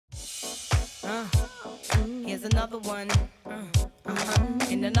Here's another one.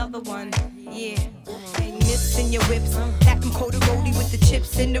 And another one. Yeah. Hey, miss in your whips. Platinum coated roadie with the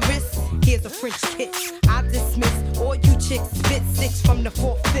chips in the wrist. Here's a French kiss. I dismiss all you chicks. Spit 6 from the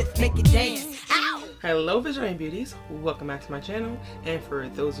 4th, 5th. Make it dance. Ow! Hello Visionary Beauties, welcome back to my channel, and for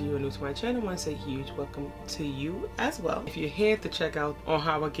those of you who are new to my channel, I want to say a huge welcome to you as well. If you're here to check out on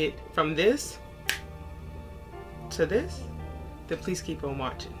how I get from this to this, then please keep on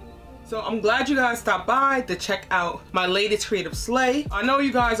watching. So I'm glad you guys stopped by to check out my latest creative slay. I know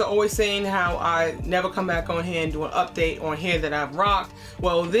you guys are always saying how I never come back on here and do an update on hair that I've rocked.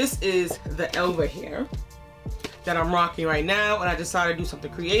 Well, this is the Elva hair that I'm rocking right now, and I decided to do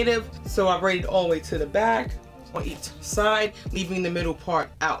something creative, so I braided all the way to the back on each side, leaving the middle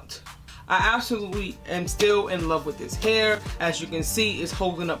part out. I absolutely am still in love with this hair. As you can see, it's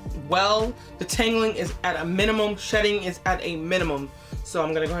holding up well. The tangling is at a minimum, shedding is at a minimum. So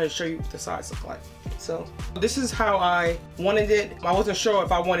I'm gonna go ahead and show you what the sides look like. So this is how I wanted it. I wasn't sure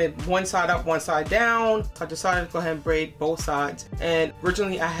if I wanted one side up, one side down. So I decided to go ahead and braid both sides. And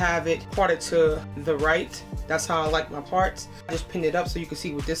originally I have it parted to the right. That's how I like my parts. I just pinned it up so you can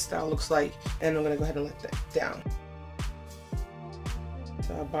see what this style looks like. And I'm gonna go ahead and let that down.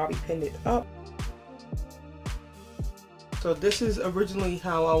 So I bobby pinned it up. So this is originally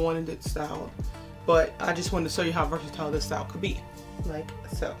how I wanted it styled, but I just wanted to show you how versatile this style could be, like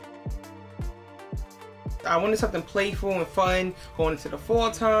so. I wanted something playful and fun going into the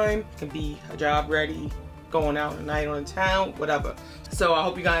fall time. It can be a job ready, going out at night on town, whatever. So I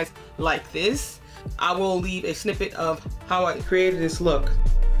hope you guys like this. I will leave a snippet of how I created this look.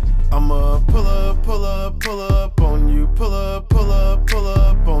 I'ma pull up, pull up, pull up on you, pull up, pull up, pull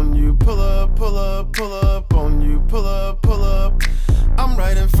up on you, pull up, pull up, pull up on you, pull up, pull up. I'm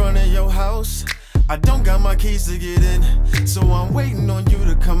right in front of your house. I don't got my keys to get in, so I'm waiting on you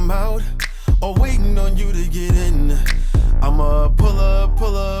to come out, or waiting on you to get in. I'ma pull up,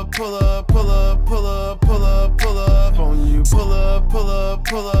 pull up, pull up, pull up, pull up, pull up, pull up on you, pull up, pull up,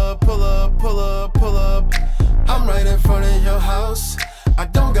 pull up, pull up, pull up, pull up. I'm right in front of your house. I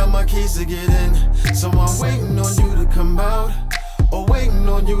don't got my keys to get in, so I'm waiting on you to come out, or waiting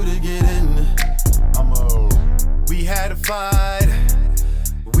on you to get in. We had a fight,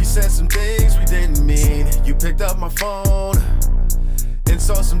 we said some things we didn't mean. You picked up my phone and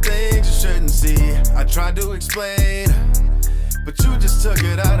saw some things you shouldn't see. I tried to explain, but you just took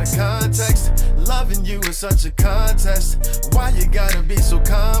it out of context. Loving you is such a contest. Why you gotta be so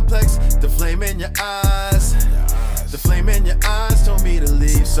complex? The flame in your eyes, the flame in your eyes told me to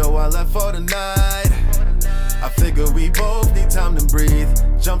leave, so I left for the night. I figured we both need time to breathe.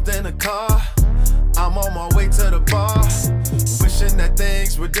 Jumped in the car, I'm on my way to the bar. Wishing that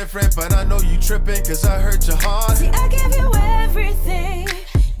things were different, but I know you tripping, cause I hurt your heart. See, I gave you everything,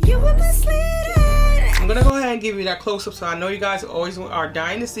 you were misleading. I'm gonna go ahead and give you that close-up, so I know you guys always are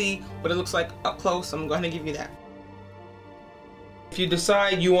dying to see what it looks like up close. I'm going to give you that. If you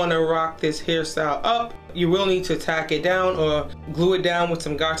decide you want to rock this hairstyle up, you will need to tack it down or glue it down with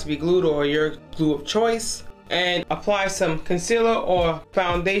some Got2b glue or your glue of choice, and apply some concealer or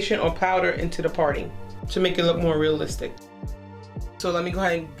foundation or powder into the parting to make it look more realistic. So let me go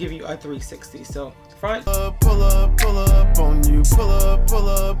ahead and give you a 360. So front, pull up, pull up on you, pull up, pull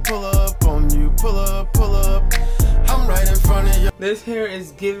up, pull up on you, pull up, pull up. I'm right in front of you. This hair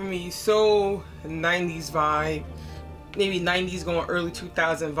is giving me so 90s vibe. Maybe 90s going early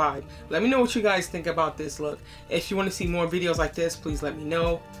 2000 vibe. Let me know what you guys think about this look. If you want to see more videos like this, please let me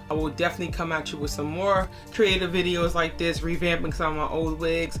know. I will definitely come at you with some more creative videos like this, revamping some of my old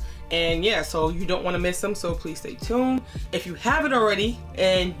wigs. And yeah, so you don't want to miss them, so please stay tuned. If you haven't already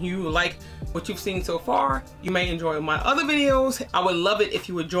and you like what you've seen so far, you may enjoy my other videos. I would love it if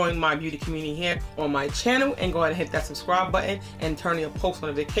you would join my beauty community here on my channel and go ahead and hit that subscribe button and turn your post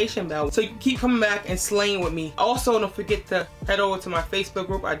notification bell so you can keep coming back and slaying with me. Also, don't forget to head over to my Facebook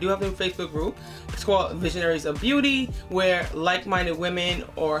group. I do have a new Facebook group. It's called Visionaries of Beauty, where like-minded women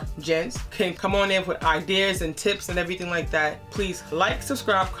or gents can come on in with ideas and tips and everything like that. Please like,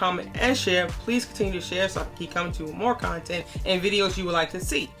 subscribe, comment, and share. Please continue to share so I can keep coming to more content and videos you would like to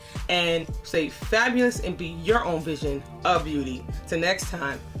see. And stay fabulous and be your own vision of beauty. Till next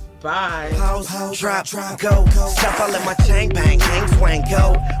time, bye. Drop, go. Stop, I let my chain bang, swing,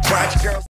 go. Watch girls.